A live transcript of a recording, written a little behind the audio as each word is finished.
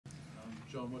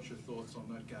John, what's your thoughts on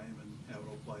that game and how it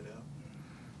all played out?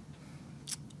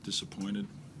 Disappointed.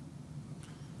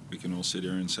 We can all sit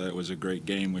here and say it was a great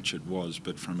game, which it was,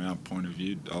 but from our point of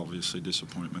view, obviously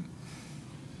disappointment.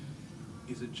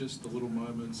 Is it just the little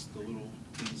moments, the little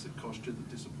things that cost you that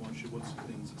disappoint you? What's the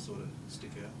things that sort of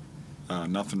stick out?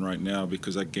 Nothing right now,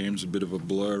 because that game's a bit of a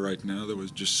blur right now. There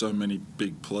was just so many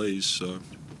big plays, so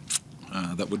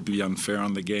that would be unfair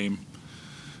on the game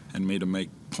and me to make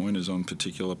pointers on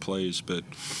particular plays, but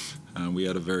we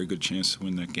had a very good chance to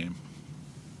win that game.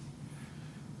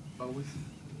 But with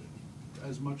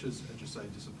as much as you say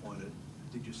disappointed,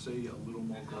 did you see a little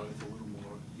more growth, a little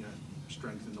more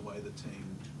strength in the way the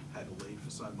team had a lead for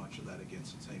so much of that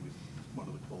against a team with one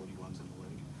of the quality ones in the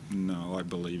league? No, I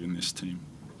believe in this team.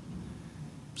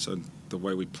 So the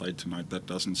way we played tonight, that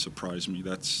doesn't surprise me.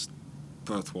 That's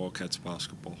Perth Wildcats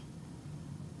basketball.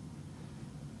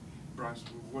 Bryce,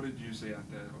 what did you see out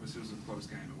there? Obviously, it was a close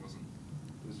game. It wasn't.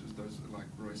 It was just those, like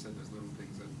Roy said, those little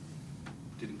things that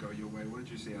didn't go your way. What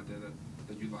did you see out there that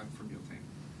you liked from your team?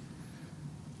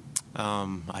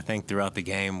 I think throughout the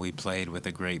game we played with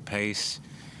a great pace.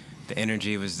 The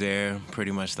energy was there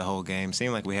pretty much the whole game.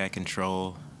 Seemed like we had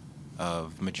control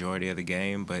of majority of the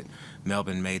game, but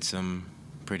Melbourne made some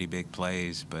pretty big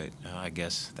plays, but I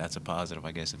guess that's a positive,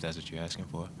 I guess, if that's what you're asking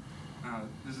for.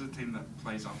 This is a team that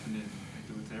plays up and in.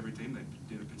 They do it to every team.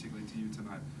 They did it particularly to you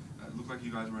tonight. It looked like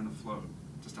you guys were in a flow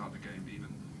to start the game, even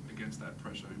against that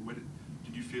pressure.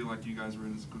 Did you feel like you guys were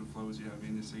in as good a flow as you have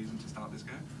in this season to start this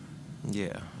game?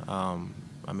 Yeah.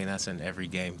 I mean, that's an every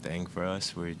game thing for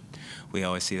us. We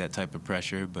always see that type of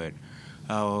pressure, but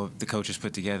the coaches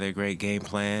put together a great game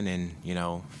plan, and,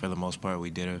 for the most part, we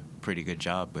did a pretty good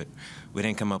job, but we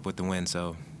didn't come up with the win,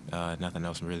 so nothing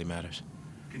else really matters.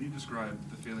 Can you describe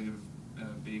the feeling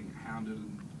of being hounded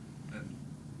and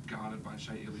guarded by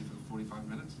Shea Ely for 45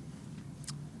 minutes?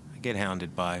 I get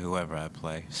hounded by whoever I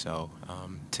play, so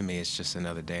to me it's just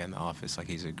another day in the office. Like,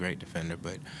 he's a great defender,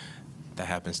 but that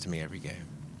happens to me every game.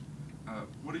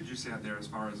 What did you see out there as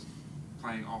far as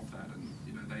playing off that, and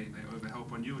they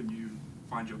overhelp on you and you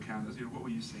find your counters? What were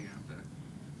you seeing out there?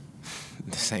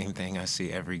 The same thing I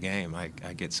see every game. I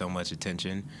get so much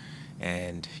attention,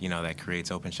 and that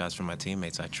creates open shots for my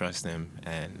teammates. I trust them,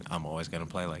 and I'm always going to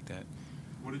play like that.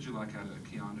 What did you like out of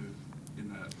Keanu in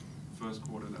that first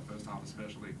quarter, that first half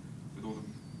especially, with all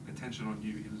the attention on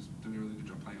you? He was doing a really good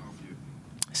job playing off you.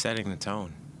 Setting the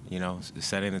tone.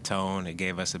 Setting the tone. It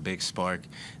gave us a big spark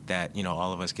that,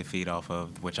 all of us could feed off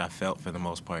of, which I felt for the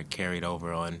most part carried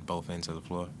over on both ends of the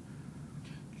floor.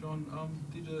 John,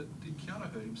 did Keanu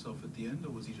hurt himself at the end,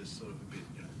 or was he just sort of a bit,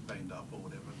 banged up or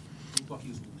whatever? It looked like he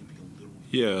was limping a little.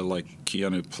 Yeah, like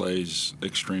Keanu plays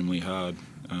extremely hard.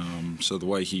 So the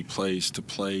way he plays to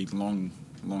play long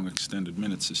extended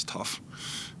minutes is tough.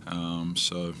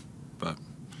 But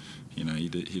he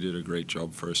did a great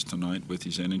job for us tonight with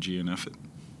his energy and effort.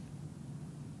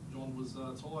 John,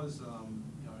 it's always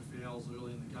fouls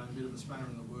early in the game, a bit of a spanner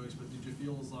in the works, but did you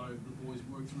feel as though the boys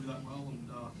worked through that well, and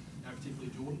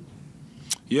particularly Jordan?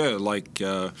 Yeah,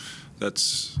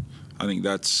 I think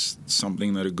that's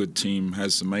something that a good team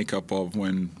has the makeup of.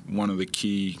 When one of the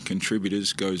key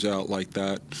contributors goes out like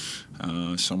that,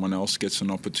 someone else gets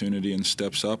an opportunity and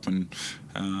steps up. And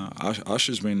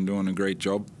Usher's been doing a great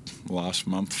job last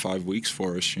month, 5 weeks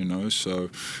for us, So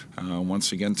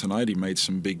once again tonight he made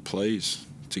some big plays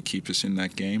to keep us in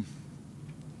that game.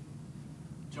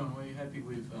 John, were you happy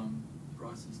with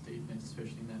Bryce's defense,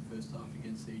 especially in that first half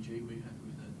against CG? Were you happy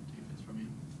with that defense from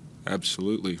him?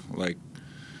 Absolutely.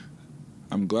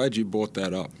 I'm glad you brought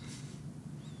that up,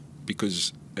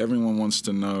 because everyone wants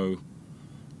to know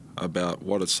about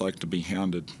what it's like to be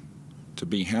hounded. To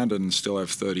be hounded and still have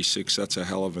 36, that's a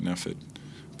hell of an effort.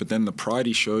 But then the pride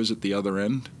he shows at the other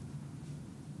end,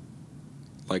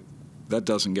 that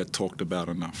doesn't get talked about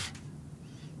enough.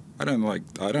 I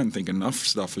don't think enough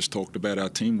stuff is talked about our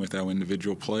team with our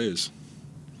individual players,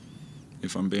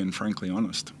 if I'm being frankly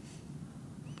honest.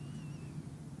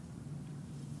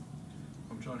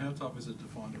 John, how tough is it to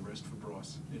find a rest for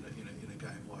Bryce in a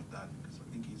game like that? Because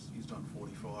I think he's done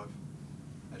 45.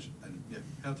 And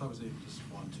how tough is it to just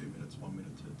find 2 minutes, 1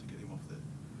 minute to get him off there?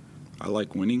 I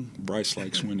like winning. Bryce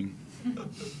likes winning.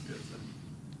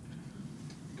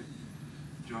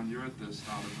 John, you're at the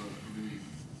start of a really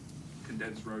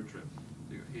condensed road trip.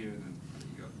 You got here, and then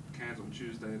you got Cairns on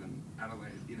Tuesday, then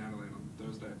Adelaide on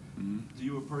Thursday. Mm-hmm. Do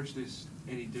you approach this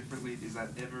any differently? Is that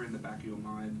ever in the back of your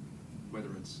mind, whether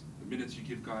it's the minutes you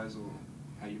give guys or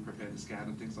how you prepare the scan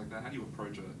and things like that? How do you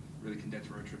approach a really condensed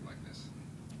road trip like this?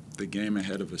 The game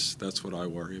ahead of us, that's what I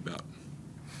worry about.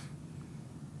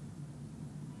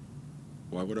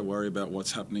 Why would I worry about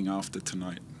what's happening after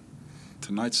tonight?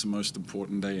 tonight's the most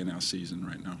important day in our season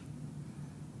right now.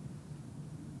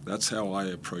 That's how I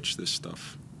approach this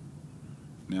stuff.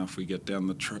 Now, if we get down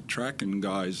the track and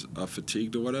guys are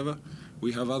fatigued or whatever,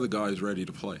 we have other guys ready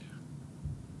to play.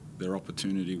 Their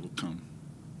opportunity will come.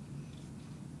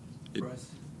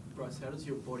 Bryce, how does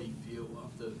your body feel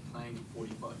after playing a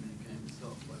 45-minute game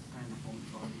itself? Like playing the whole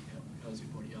entirety, how does your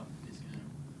body up for this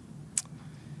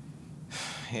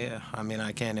game? Yeah, I mean,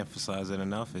 I can't emphasize it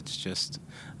enough. It's just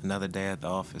another day at the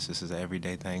office. This is an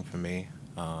everyday thing for me.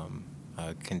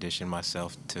 I condition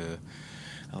myself to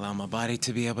allow my body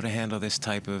to be able to handle this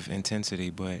type of intensity,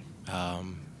 but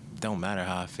don't matter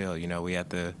how I feel. You know,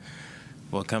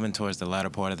 we're coming towards the latter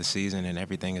part of the season, and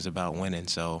everything is about winning,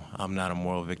 so I'm not a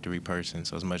moral victory person.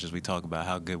 So as much as we talk about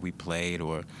how good we played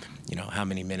or, you know, how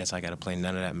many minutes I got to play,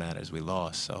 none of that matters. We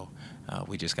lost, so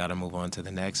we just got to move on to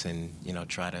the next and, you know,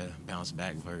 try to bounce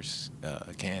back versus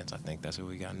Cairns. I think that's what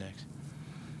we got next.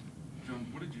 John,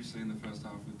 what did you see in the first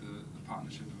half with the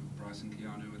partnership of Bryce and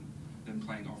Keanu and them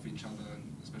playing off each other,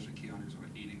 and especially Keanu sort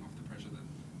of eating off the pressure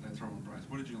that they throw on Bryce?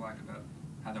 What did you like about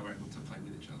how they were able to play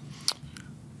with each other?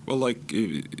 Well, like,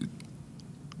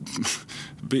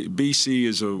 BC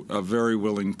is a very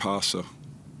willing passer.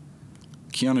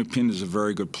 Keanu Pin is a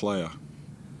very good player.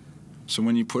 So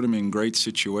when you put him in great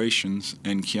situations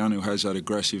and Keanu has that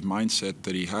aggressive mindset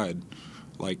that he had,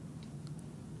 like,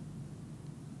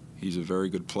 he's a very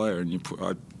good player. And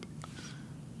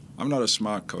I'm not a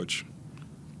smart coach,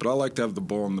 but I like to have the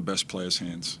ball in the best player's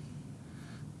hands.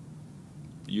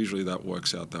 Usually that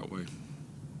works out that way.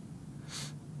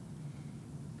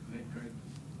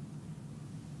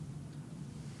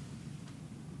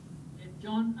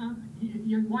 John,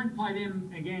 you won't play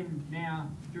them again now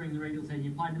during the regular season.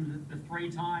 You played them the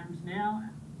 3 times now.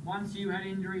 Once you had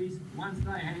injuries, once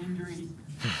they had injuries,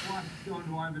 twice gone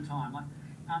to overtime.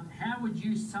 How would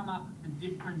you sum up the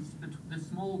difference, the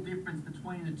small difference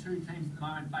between the 2 teams at the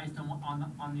moment, based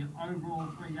on the overall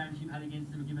 3 games you've had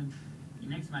against them, given your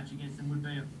next match against them would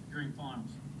be during finals?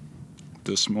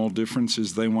 The small difference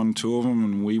is they won 2 of them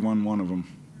and we won 1 of them.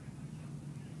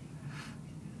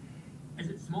 Is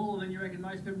it smaller than you reckon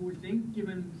most people would think,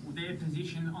 given their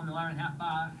position on the lower and how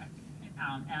far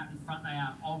out in front they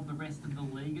are of the rest of the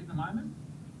league at the moment?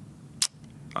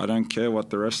 I don't care what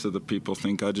the rest of the people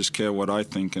think. I just care what I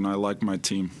think, and I like my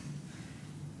team.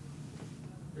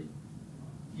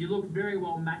 You look very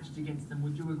well matched against them.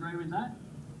 Would you agree with that?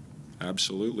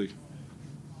 Absolutely.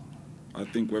 I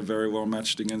think we're very well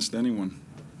matched against anyone,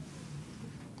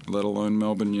 let alone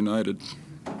Melbourne United.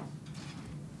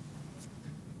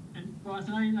 Bryce,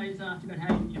 I know you asked about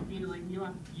how you're feeling.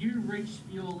 You reached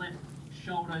your left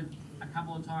shoulder a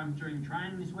couple of times during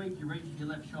training this week. You reached your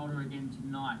left shoulder again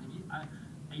tonight.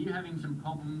 Are you having some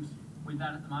problems with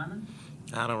that at the moment?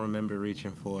 I don't remember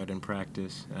reaching for it in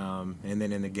practice. And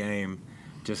then in the game,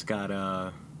 just got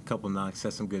a couple knocks,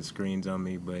 set some good screens on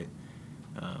me. But,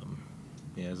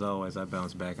 yeah, as always, I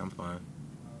bounce back. I'm fine.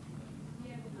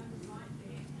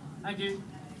 Thank you.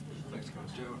 Thanks,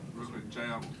 Coach. Real quick,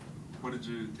 JR, what did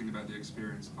you think about the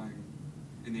experience playing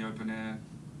in the open air?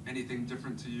 Anything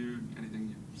different to you? Anything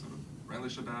you sort of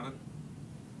relish about it?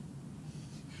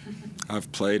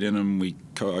 I've played in them.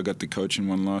 I got to coach in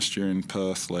one last year in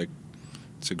Perth. Like,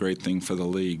 it's a great thing for the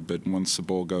league, but once the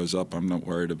ball goes up, I'm not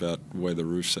worried about where the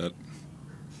roof's at.